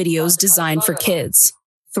PragerU's videos designed for kids.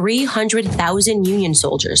 300,000 Union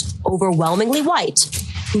soldiers, overwhelmingly white,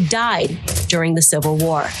 who died during the Civil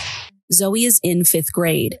War. Zoe is in 5th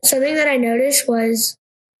grade. Something that I noticed was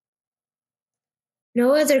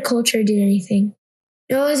no other culture did anything.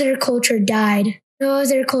 No other culture died. No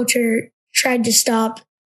other culture tried to stop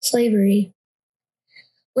slavery,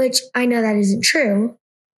 which I know that isn't true.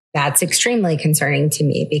 That's extremely concerning to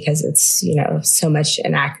me because it's, so much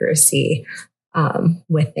inaccuracy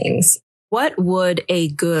with things. What would a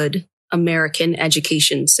good American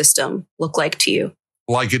education system look like to you?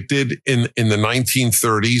 Like it did in the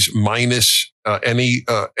 1930s, minus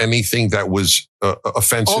anything that was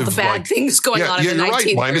offensive. All the bad things going on in the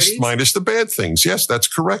 1930s. Right. Minus the bad things. Yes, that's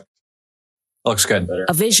correct. Looks good.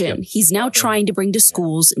 A vision he's now trying to bring to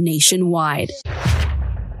schools nationwide.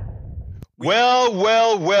 Well.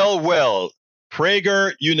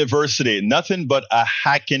 Prager University, nothing but a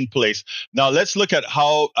hacking place. Now let's look at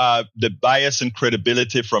how the bias and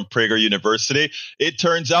credibility from Prager University. It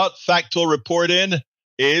turns out factual reporting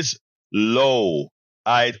is low.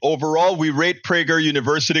 Overall, we rate Prager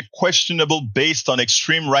University questionable based on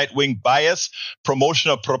extreme right-wing bias, promotion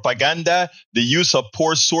of propaganda, the use of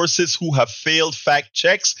poor sources who have failed fact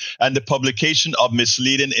checks, and the publication of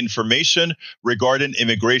misleading information regarding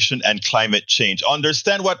immigration and climate change.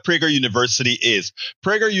 Understand what Prager University is.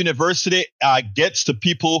 Prager University gets to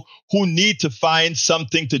people who need to find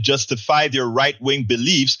something to justify their right-wing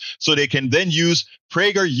beliefs so they can then use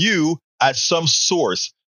PragerU as some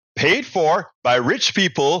source, paid for by rich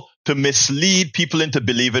people to mislead people into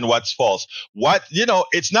believing what's false.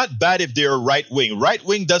 It's not bad if they're right wing. Right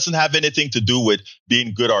wing doesn't have anything to do with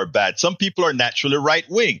being good or bad. Some people are naturally right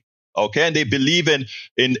wing. Okay. And they believe in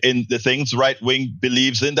the things right wing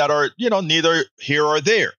believes in that are, neither here or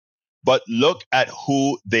there. But look at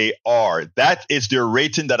who they are. That is their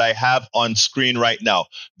rating that I have on screen right now.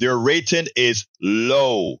 Their rating is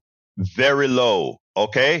low, very low.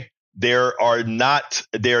 Okay. They're not,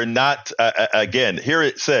 again, here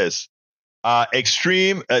it says,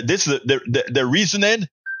 extreme, this is the reasoning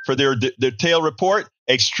for their detailed report,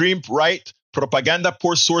 extreme right, propaganda,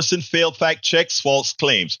 poor sourcing, failed fact checks, false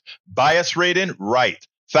claims, bias rating, right,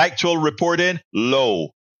 factual reporting,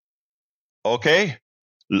 low. Okay.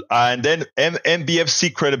 And then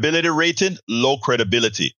MBFC credibility rating, low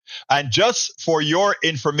credibility. And just for your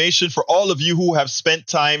information, for all of you who have spent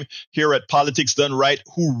time here at Politics Done Right,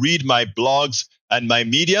 who read my blogs and my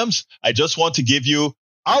mediums, I just want to give you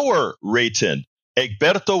our rating.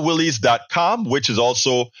 EgbertoWillies.com, which is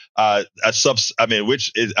also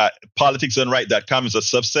PoliticsDoneRight.com is a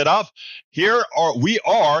subset of. We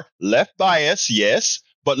are left bias, yes,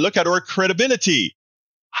 but look at our credibility.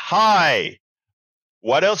 High.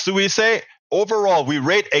 What else do we say? Overall, we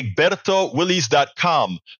rate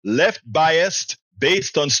EgbertoWillies.com left biased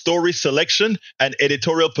based on story selection and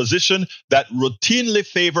editorial position that routinely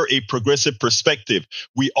favor a progressive perspective.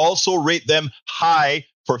 We also rate them high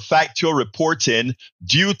for factual reporting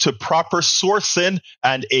due to proper sourcing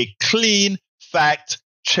and a clean fact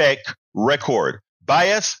check record.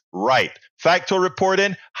 Bias, right. Factual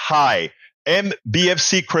reporting, high.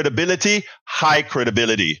 MBFC credibility, high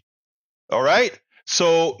credibility. All right.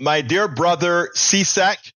 So my dear brother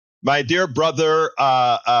CSAC, my dear brother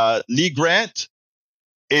Lee Grant,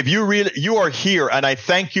 if you are here, and I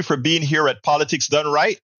thank you for being here at Politics Done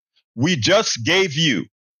Right. We just gave you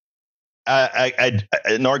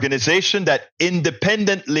an organization that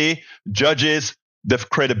independently judges the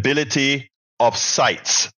credibility of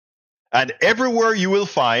sites. And everywhere you will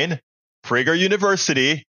find Prager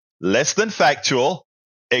University, less than factual,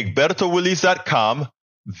 EgbertoWillies.com,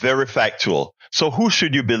 very factual. So who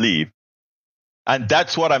should you believe? And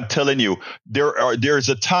that's what I'm telling you. There's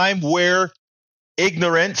a time where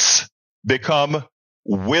ignorance become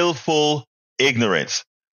willful ignorance.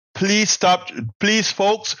 Please stop. Please,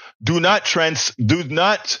 folks, do not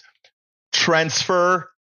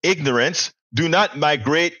transfer ignorance. Do not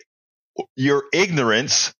migrate your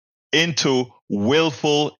ignorance into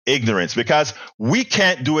willful ignorance, because we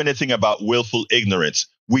can't do anything about willful ignorance.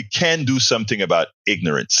 We can do something about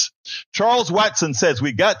ignorance. Charles Watson says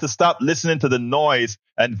we got to stop listening to the noise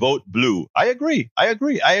and vote blue. I agree.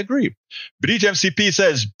 Bridge MCP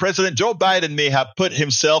says President Joe Biden may have put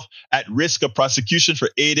himself at risk of prosecution for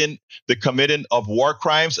aiding the committing of war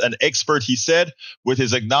crimes. An expert, he said, with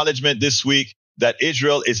his acknowledgement this week that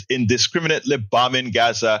Israel is indiscriminately bombing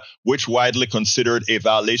Gaza, which widely considered a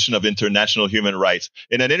violation of international human rights.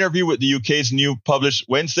 In an interview with the UK's New published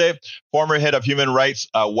Wednesday, former head of Human Rights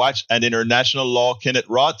Watch and international law Kenneth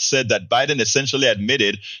Roth said that Biden essentially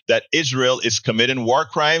admitted that Israel is committing war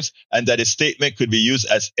crimes and that his statement could be used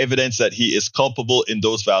as evidence that he is culpable in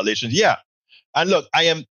those violations. Yeah. And look,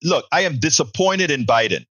 I am disappointed in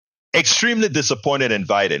Biden, extremely disappointed in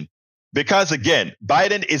Biden. Because again,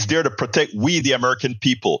 Biden is there to protect we, the American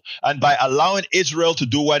people. And by allowing Israel to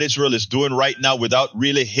do what Israel is doing right now without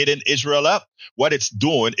really hitting Israel up, what it's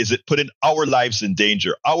doing is it putting our lives in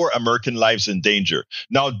danger, our American lives in danger.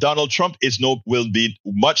 Now, Donald Trump will be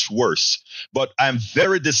much worse. But I'm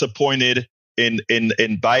very disappointed in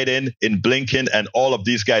Biden, in Blinken, and all of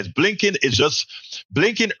these guys.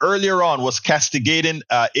 Blinken earlier on was castigating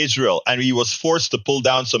Israel, and he was forced to pull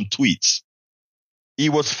down some tweets. He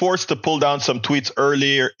was forced to pull down some tweets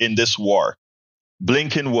earlier in this war.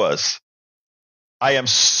 Blinken was. I am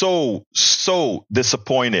so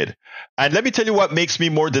disappointed. And let me tell you what makes me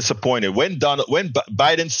more disappointed. When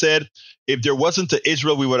Biden said, if there wasn't an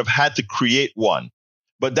Israel, we would have had to create one.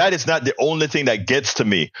 But that is not the only thing that gets to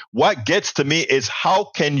me. What gets to me is, how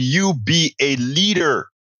can you be a leader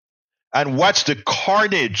and watch the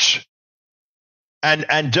carnage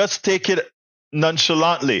and just take it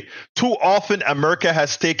nonchalantly? Too often, America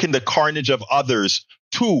has taken the carnage of others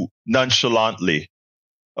too nonchalantly.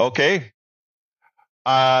 Okay?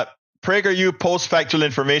 PragerU posts factual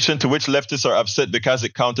information to which leftists are upset because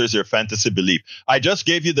it counters their fantasy belief. I just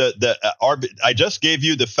gave you the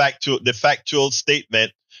factual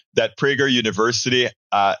statement that Prager University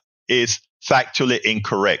is factually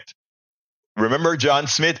incorrect. Remember John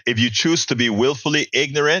Smith, if you choose to be willfully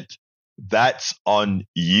ignorant, that's on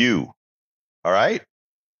you. All right.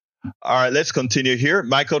 Let's continue here.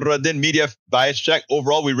 Michael Rodin, media bias check.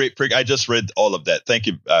 Overall, we rate Prager. I just read all of that. Thank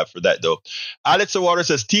you for that, though. Alex Water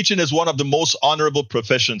says teaching is one of the most honorable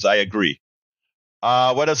professions. I agree.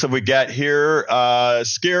 What else have we got here?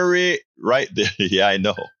 Scary, right? Yeah, I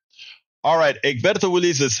know. All right. Egberto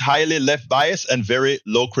Willis is highly left biased and very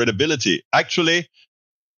low credibility. Actually,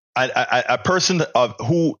 a person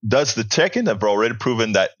who does the checking, I've already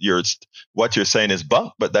proven that what you're saying is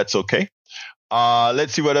bunk, but that's okay.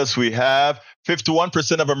 Let's see what else we have.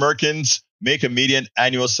 51% of Americans make a median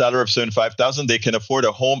annual salary of $75,000. They can afford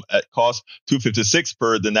a home at cost $256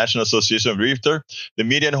 per the National Association of Realtors. The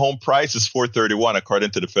median home price is $431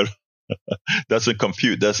 according to the federal. Doesn't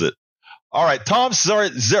compute, does it? All right, Tom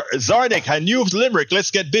Zarnik, a new limerick.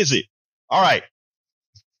 Let's get busy. All right,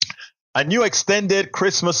 a new extended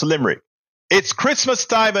Christmas limerick. It's Christmas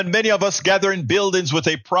time and many of us gather in buildings with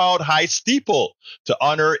a proud high steeple to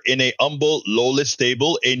honor in a humble, lowly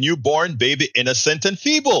stable a newborn baby innocent and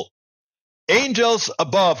feeble. Angels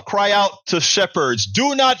above cry out to shepherds,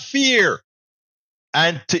 do not fear.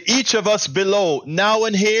 And to each of us below, now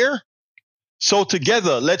and here. So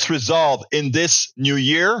together, let's resolve in this new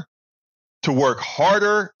year to work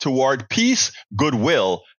harder toward peace,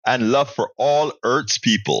 goodwill, and love for all Earth's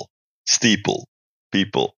people. Steeple,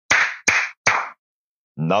 people.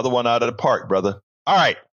 Another one out of the park, brother. All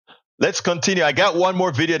right, let's continue. I got one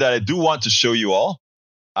more video that I do want to show you all.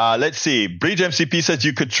 Let's see. Bridge MCP says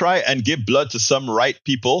you could try and give blood to some right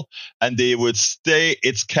people and they would stay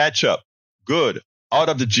its catch up. Good. Out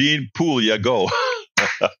of the gene pool you go.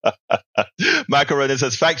 Michael Redden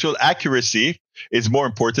says factual accuracy is more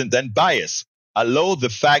important than bias. Allow the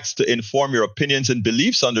facts to inform your opinions and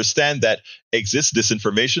beliefs. Understand that exists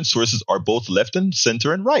disinformation sources are both left and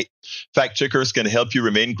center and right. Fact checkers can help you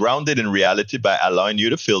remain grounded in reality by allowing you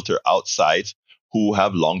to filter out sites who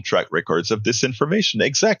have long track records of disinformation.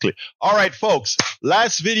 Exactly. All right, folks,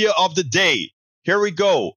 last video of the day. Here we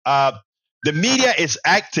go. The media is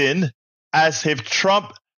acting as if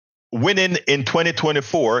Trump winning in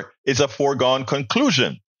 2024 is a foregone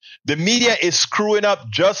conclusion. The media is screwing up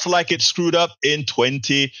just like it screwed up in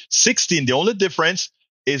 2016. The only difference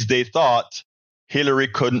is they thought Hillary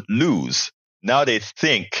couldn't lose. Now they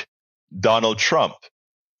think Donald Trump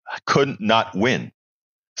couldn't not win.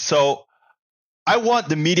 So I want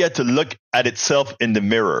the media to look at itself in the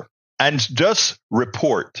mirror and just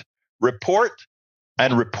report,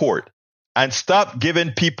 and stop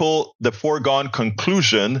giving people the foregone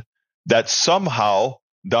conclusion that somehow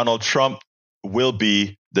Donald Trump will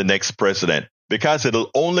be the next president, because it'll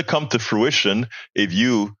only come to fruition if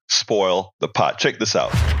you spoil the pot. Check this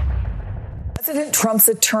out. President Trump's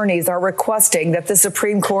attorneys are requesting that the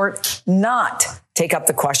Supreme Court not take up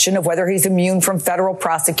the question of whether he's immune from federal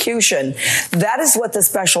prosecution. That is what the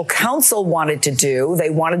special counsel wanted to do.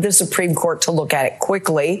 They wanted the Supreme Court to look at it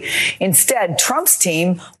quickly. Instead, Trump's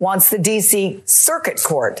team wants the D.C. Circuit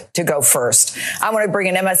Court to go first. I want to bring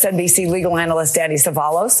in MSNBC legal analyst Danny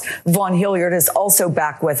Savalos. Vaughn Hilliard is also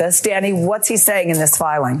back with us. Danny, what's he saying in this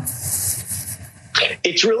filing?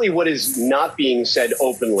 It's really what is not being said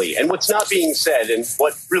openly. And what's not being said, and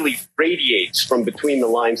what really radiates from between the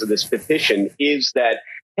lines of this petition, is that,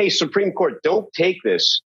 hey, Supreme Court, don't take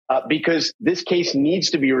this because this case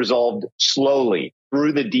needs to be resolved slowly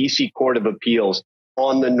through the D.C. Court of Appeals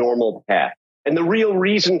on the normal path. And the real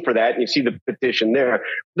reason for that, and you see the petition there,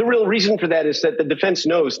 the real reason for that is that the defense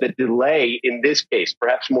knows that delay in this case,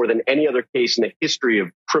 perhaps more than any other case in the history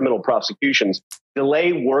of criminal prosecutions,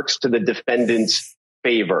 delay works to the defendant's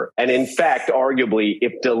favor. And in fact, arguably,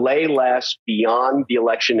 if delay lasts beyond the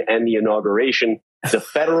election and the inauguration, the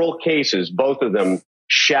federal cases, both of them,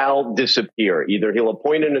 shall disappear. Either he'll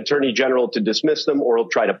appoint an attorney general to dismiss them, or he'll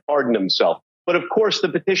try to pardon himself. But of course, the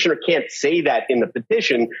petitioner can't say that in the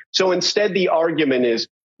petition. So instead, the argument is,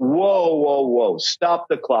 whoa, stop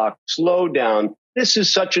the clock, slow down. This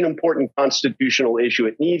is such an important constitutional issue.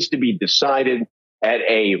 It needs to be decided at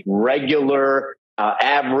a regular,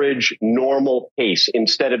 average, normal pace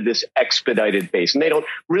instead of this expedited pace. And they don't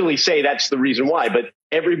really say that's the reason why, but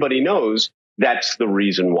everybody knows that's the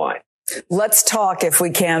reason why. Let's talk, if we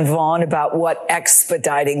can, Vaughn, about what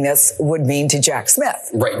expediting this would mean to Jack Smith.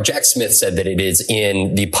 Right. Jack Smith said that it is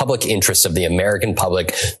in the public interest of the American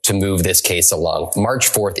public to move this case along.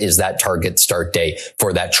 March 4th is that target start date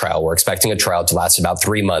for that trial. We're expecting a trial to last about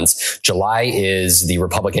 3 months. July is the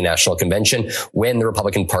Republican National Convention, when the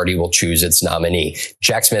Republican Party will choose its nominee.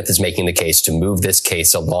 Jack Smith is making the case to move this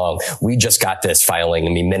case along. We just got this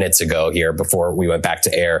filing, minutes ago here before we went back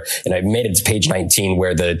to air. And I made it to page 19,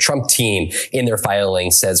 where the Trump team in their filing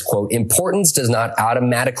says, quote, importance does not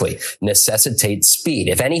automatically necessitate speed.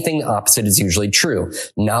 If anything, the opposite is usually true.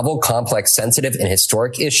 Novel, complex, sensitive, and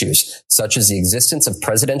historic issues, such as the existence of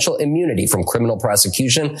presidential immunity from criminal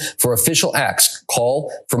prosecution for official acts,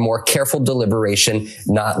 call for more careful deliberation,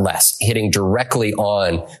 not less. Hitting directly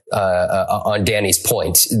on Danny's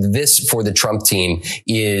point. This, for the Trump team,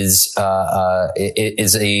 is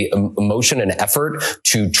a motion, an effort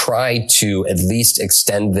to try to at least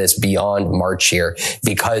extend this beyond March here,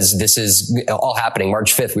 because this is all happening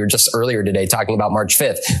March 5th. We were just earlier today talking about March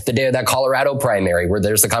 5th, the day of that Colorado primary, where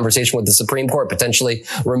there's the conversation with the Supreme Court potentially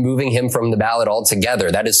removing him from the ballot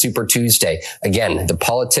altogether. That is Super Tuesday. Again, the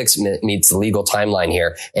politics meets the legal timeline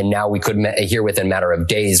here. And now we could hear within a matter of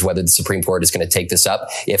days whether the Supreme Court is going to take this up.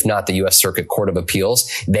 If not, the U.S. Circuit Court of Appeals,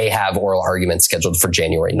 they have oral arguments scheduled for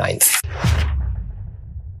January 9th.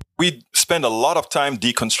 We spend a lot of time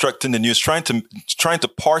deconstructing the news, trying to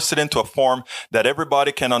parse it into a form that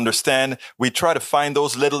everybody can understand. We try to find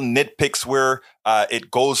those little nitpicks where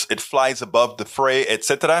it flies above the fray,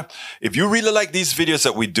 etc. If you really like these videos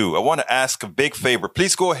that we do, I want to ask a big favor.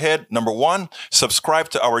 Please go ahead. Number 1, subscribe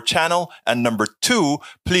to our channel. And number 2,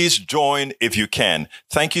 please join if you can.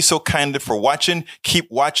 Thank you so kindly for watching.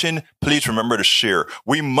 Keep watching. Please remember to share.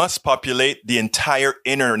 We must populate the entire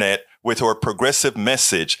internet with our progressive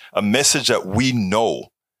message, a message that we know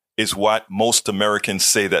is what most Americans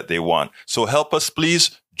say that they want. So help us,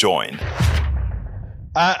 please join.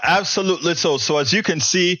 Absolutely so. So as you can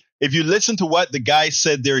see, if you listen to what the guy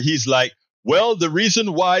said there, he's like, well, the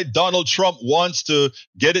reason why Donald Trump wants to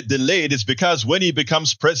get it delayed is because when he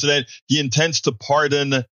becomes president, he intends to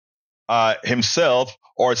pardon himself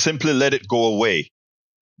or simply let it go away.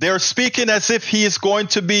 They're speaking as if he is going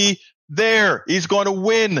to be there. He's going to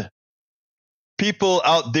win. People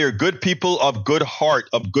out there, good people of good heart,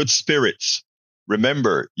 of good spirits.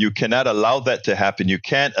 Remember, you cannot allow that to happen. You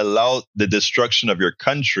can't allow the destruction of your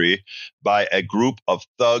country by a group of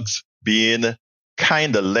thugs being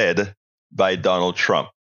kind of led by Donald Trump.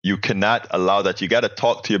 You cannot allow that. You got to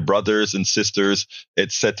talk to your brothers and sisters,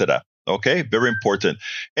 etc. Okay, very important.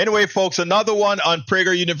 Anyway, folks, another one on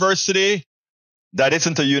Prager University. That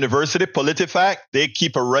isn't a university, PolitiFact. They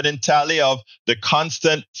keep a running tally of the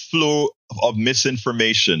constant flow of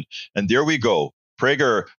misinformation. And there we go.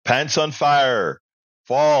 Prager, pants on fire,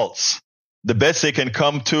 false. The best they can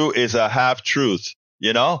come to is a half truth,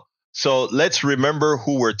 you know? So let's remember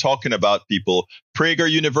who we're talking about, people. Prager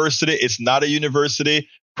University is not a university.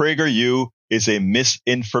 PragerU is a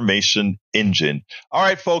misinformation engine. All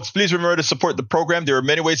right, folks, please remember to support the program. There are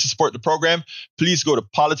many ways to support the program. Please go to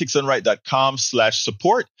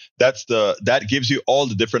politicsdoneright.com/support. That gives you all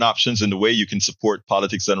the different options in the way you can support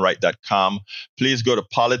politicsdoneright.com. Please go to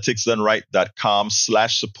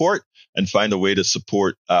politicsdoneright.com/support and find a way to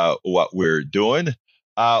support what we're doing.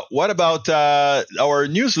 What about our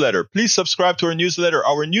newsletter? Please subscribe to our newsletter.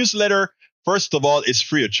 Our newsletter, first of all, is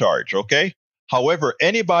free of charge, okay? However,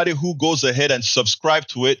 anybody who goes ahead and subscribe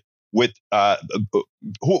to it with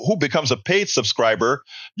who becomes a paid subscriber,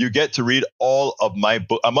 you get to read all of my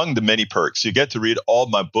book. Among the many perks, you get to read all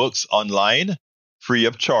my books online, free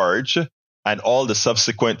of charge, and all the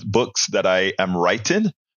subsequent books that I am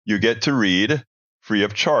writing, you get to read free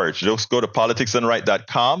of charge. Just go to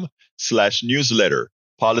politicsdoneright.com/newsletter.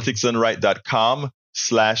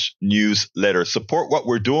 politicsdoneright.com/newsletter. Support what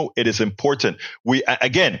we're doing. It is important.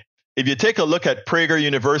 If you take a look at Prager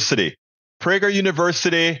University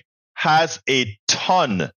has a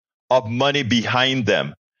ton of money behind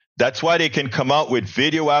them. That's why they can come out with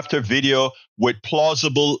video after video with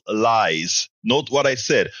plausible lies. Note what I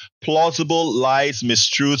said. Plausible lies,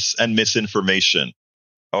 mistruths, and misinformation.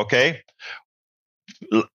 Okay?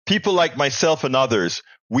 People like myself and others,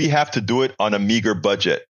 we have to do it on a meager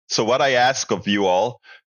budget. So what I ask of you all,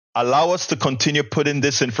 allow us to continue putting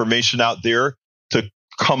this information out there to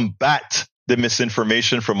combat the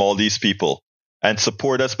misinformation from all these people, and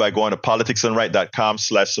support us by going to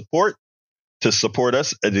politicsdoneright.com/support to support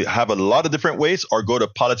us. And you have a lot of different ways, or go to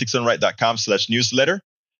politicsdoneright.com/newsletter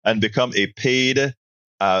and become a paid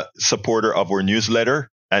supporter of our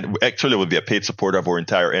newsletter. And actually, it will be a paid supporter of our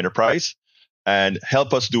entire enterprise. And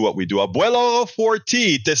help us do what we do. Abuelo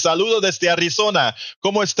 4T, te saludo desde Arizona.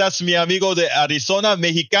 ¿Cómo estás, mi amigo de Arizona?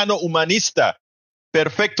 Mexicano humanista.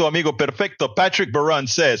 Perfecto, amigo, perfecto. Patrick Baran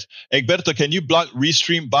says, Egberto, can you block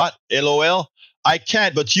Restream bot? LOL. I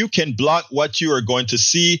can't, but you can block what you are going to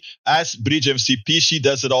see. Ask Bridge MCP. She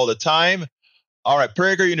does it all the time. All right,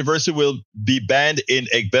 Prager University will be banned in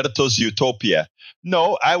Egberto's utopia.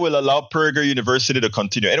 No, I will allow Prager University to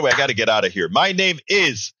continue. Anyway, I got to get out of here. My name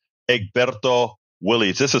is Egberto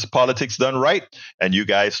Willies. This is Politics Done Right, and you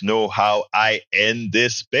guys know how I end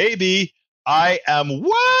this baby. I am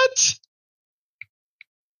what?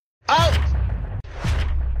 Out!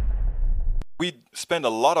 We spend a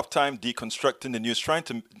lot of time deconstructing the news, trying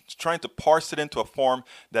to parse it into a form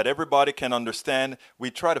that everybody can understand.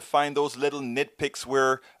 We try to find those little nitpicks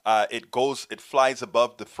where it flies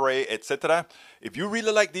above the fray, etc. If you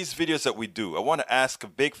really like these videos that we do, I want to ask a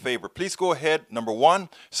big favor. Please go ahead, number one,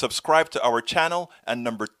 subscribe to our channel, and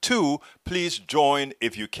number two, please join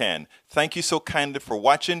if you can. Thank you so kindly for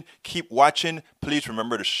watching. Keep watching. Please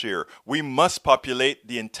remember to share. We must populate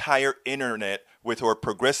the entire internet with our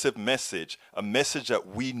progressive message, a message that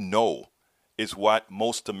we know is what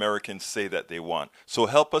most Americans say that they want. So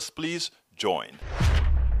help us, please join.